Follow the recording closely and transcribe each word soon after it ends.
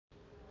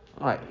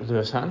Right,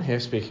 Lewis Hann here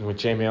speaking with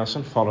Jamie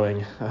Elson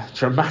following a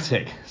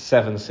dramatic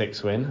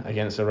 7-6 win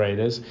against the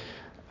Raiders.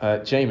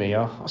 Jamie,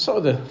 I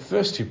saw the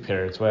first two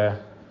periods where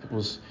it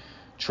was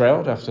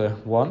trailed after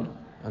one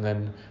and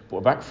then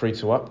brought back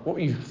 3-2 up. What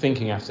were you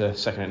thinking after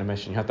second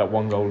intermission? You had that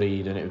 1-goal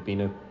lead and it had been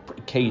a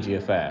pretty cagey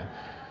affair.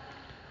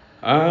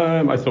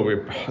 I thought we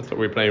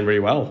were playing really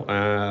well.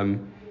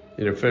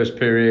 First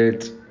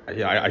period,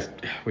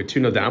 we're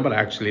 2-0 down, but I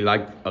actually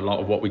liked a lot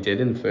of what we did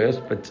in the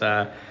first.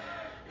 But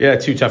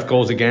two tough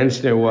goals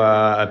against.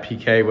 A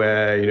PK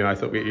where I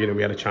thought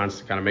we had a chance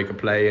to kind of make a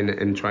play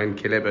and try and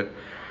kill it, but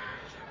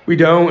we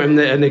don't.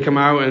 And they come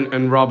out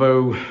and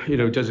Robbo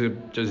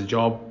does a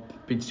job,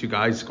 beats two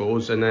guys,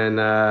 scores, and then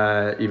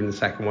even the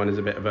second one is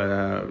a bit of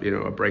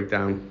a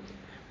breakdown.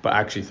 But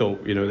I actually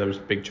thought, there was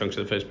big chunks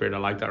of the first period. I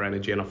liked our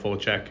energy and our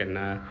forecheck, and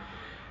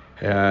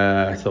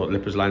I thought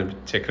Lipper's line in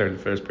particular in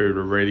the first period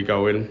were really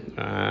going.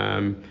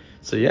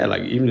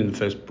 Even in the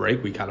first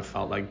break, we kind of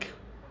felt like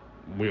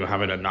we were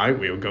having a night.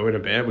 We were going a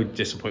bit. We were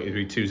disappointed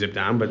we 2-0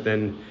 down, but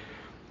then,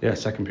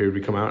 second period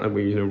we come out and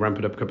we ramp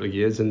it up a couple of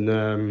years, and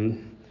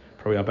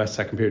probably our best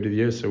second period of the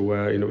year. So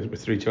we're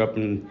 3-2 up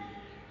and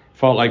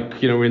felt like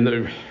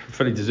we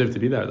fully deserved to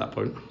be there at that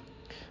point.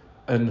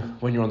 And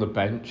when you're on the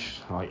bench,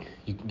 like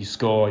you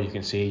score, you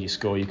concede, you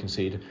score, you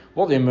concede.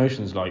 What are the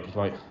emotions like?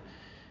 Like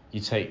you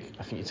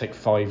take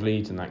 5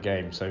 leads in that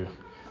game. So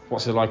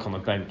what's it like on the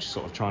bench,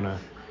 sort of trying to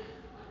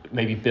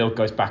maybe build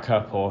guys back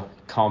up or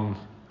calm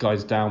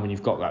guys down when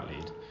you've got that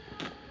lead?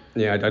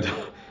 Yeah, I don't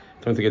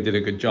think I did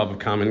a good job of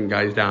calming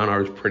guys down. I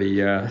was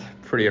pretty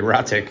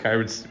erratic. I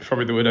was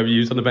probably the word I've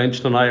used on the bench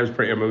tonight. I was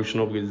pretty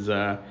emotional because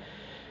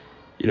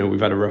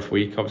we've had a rough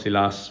week. Obviously,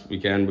 last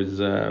weekend was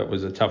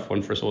a tough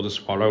one for us all to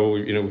swallow.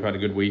 We've had a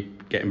good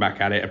week getting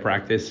back at it at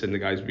practice, and the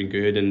guys have been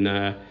good. And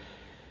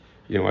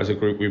as a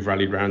group, we've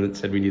rallied around and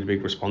said we need a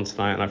big response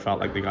tonight. And I felt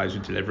like the guys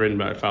were delivering,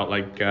 but I felt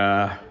like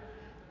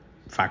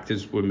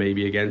factors were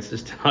maybe against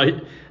us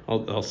tonight.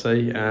 I'll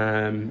say.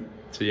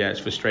 It's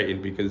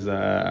frustrating because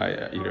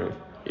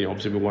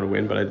obviously we want to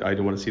win, but I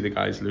don't want to see the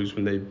guys lose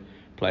when they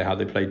play how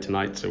they played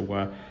tonight.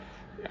 So.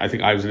 I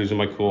think I was losing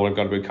my cool. I've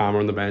got a bit calmer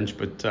on the bench,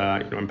 but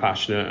I'm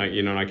passionate.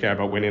 And I care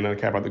about winning, and I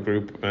care about the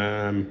group.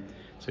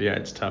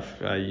 It's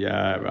tough.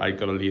 I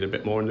got to lead a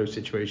bit more in those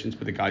situations,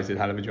 but the guys did a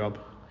hell of a job.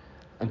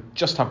 And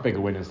just how big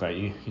a win is that?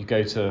 You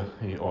go to,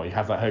 or you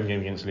have that home game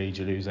against Leeds,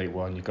 you lose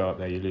 8-1. You go up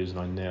there, you lose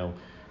 9-0,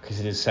 because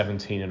it is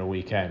 17 in a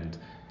weekend.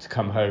 To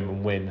come home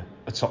and win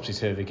a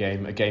topsy-turvy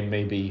game, a game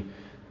maybe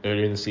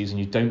earlier in the season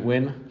you don't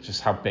win.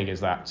 Just how big is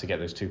that to get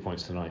those 2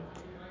 points tonight?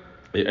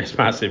 It's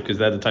massive because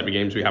they're the type of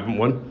games we haven't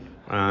won.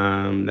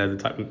 They're the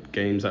type of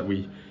games that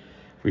we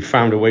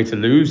found a way to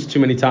lose too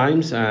many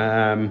times. We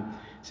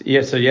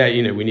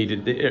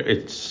needed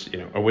it's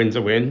a win's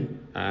a win.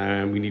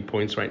 We need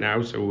points right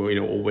now, so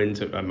all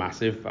wins are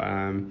massive.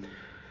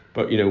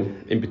 But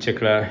in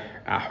particular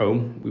at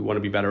home, we want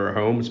to be better at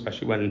home,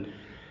 especially when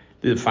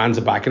the fans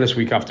are backing us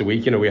week after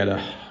week. We had a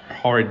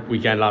horrid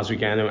weekend last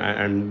weekend,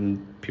 and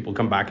people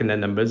come back in their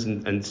numbers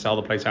and sell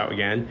the place out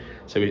again.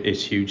 So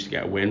it's huge to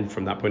get a win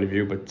from that point of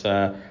view. But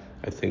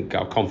I think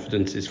our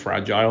confidence is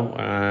fragile,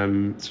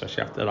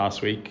 especially after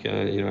last week.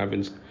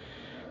 Everyone's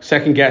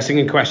second guessing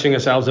and questioning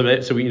ourselves a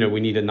bit. So we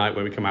need a night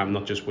where we come out and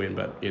not just win,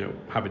 but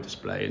have a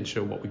display and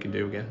show what we can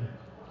do again.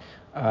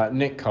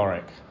 Nick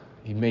Corrick,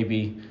 he may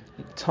be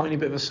a tiny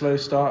bit of a slow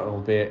start,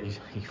 albeit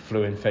he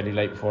flew in fairly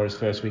late before his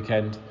first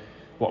weekend.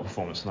 What a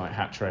performance tonight,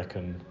 hat-trick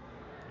and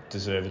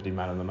deservedly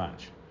man of the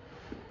match.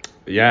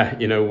 Yeah,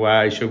 he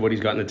showed what he's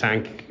got in the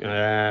tank.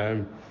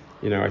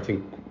 I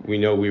think we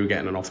know we were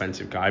getting an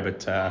offensive guy,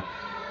 but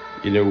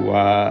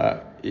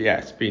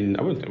it's been,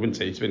 I wouldn't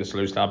say it's been a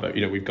slow start, but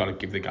we've got to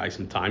give the guy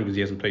some time because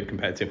he hasn't played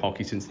competitive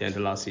hockey since the end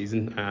of last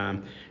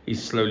season.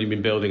 He's slowly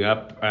been building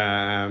up,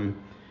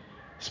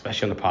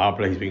 especially on the power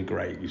play. He's been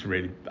great. He's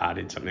really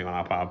added something on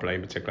our power play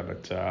in particular.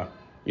 But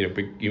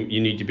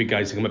you need your big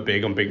guys to come up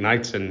big on big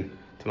nights, and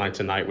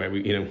tonight's a night where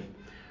we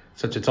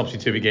such a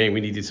topsy-turvy game,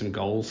 we needed some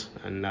goals.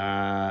 And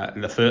I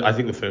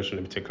think the first one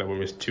in particular, when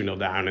we was 2-0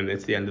 down and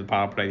it's the end of the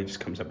power play, he just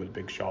comes up with a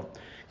big shot,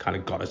 kind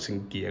of got us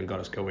in gear and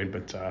got us going.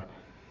 But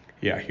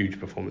huge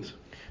performance.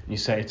 You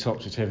say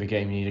topsy-turvy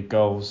game, you needed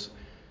goals,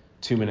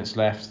 2 minutes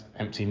left,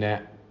 empty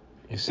net,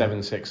 you're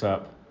 7-6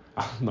 up.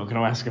 I'm not going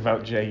to ask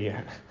about Jay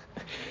yet.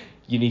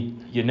 You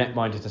need your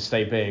netminder to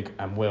stay big,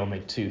 and Will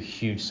made 2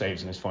 huge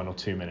saves in his final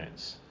 2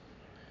 minutes.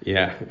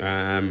 Yeah,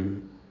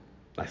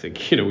 I think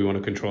we want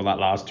to control that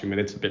last 2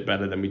 minutes a bit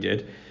better than we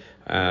did.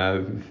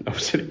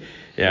 Obviously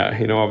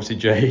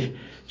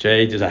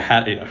Jay does a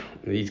hell.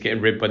 He's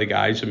getting ribbed by the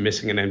guys for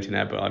missing an empty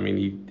net, but I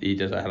mean he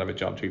does a hell of a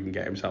job to even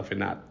get himself in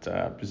that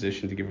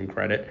position, to give him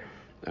credit.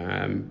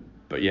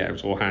 But it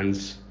was all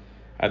hands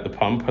at the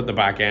pump at the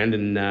back end,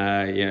 and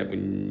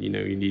when you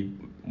need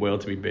Will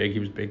to be big, he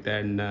was big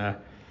then.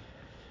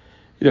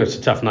 It's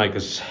a tough night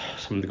because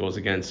some of the goals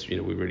against we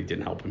really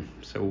didn't help him.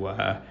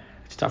 So.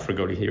 It's tough for a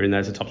goalie here and there.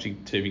 It's a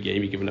topsy-turvy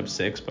game. You're giving up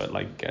 6, but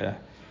we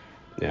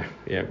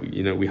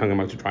hung him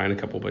out to dry in a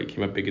couple, but he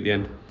came up big at the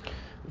end.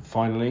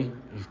 Finally,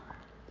 you've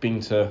been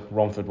to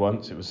Romford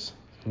once. It was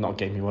not a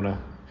game you want to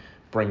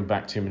bring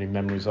back too many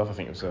memories of. I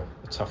think it was a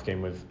tough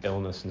game with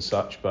illness and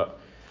such, but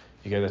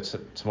you go there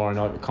tomorrow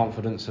night with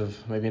confidence of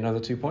maybe another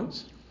 2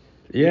 points.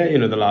 Yeah,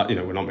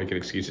 we're not making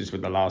excuses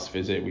with the last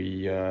visit.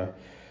 We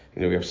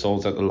have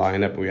Souls at the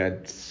lineup. We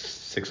had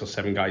 6 or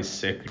 7 guys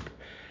sick.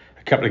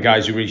 A couple of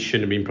guys who really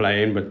shouldn't have been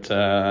playing, but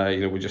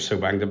we're just so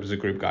banged up as a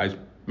group. Guys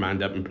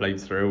manned up and played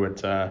through.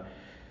 But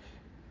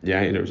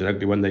it was an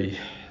ugly one. They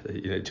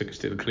took us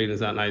to the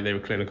cleaners that night. They were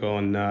clinical,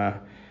 and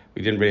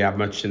we didn't really have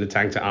much in the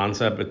tank to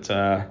answer. But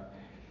I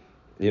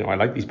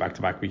like these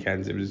back-to-back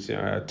weekends. It was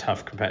a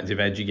tough, competitive,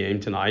 edgy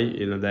game tonight.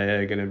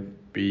 They're going to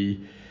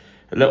be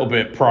a little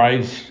bit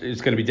pride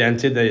is going to be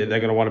dented. They're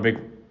going to want a big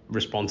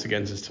response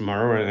against us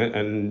tomorrow,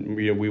 and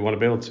we want to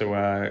be able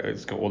to.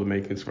 It's got all the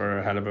makings for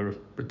a hell of a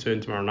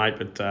return tomorrow night,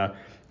 but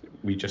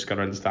we just got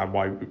to understand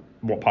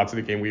what parts of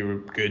the game we were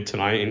good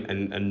tonight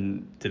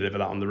and deliver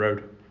that on the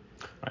road.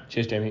 Right,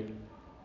 cheers, Jamie.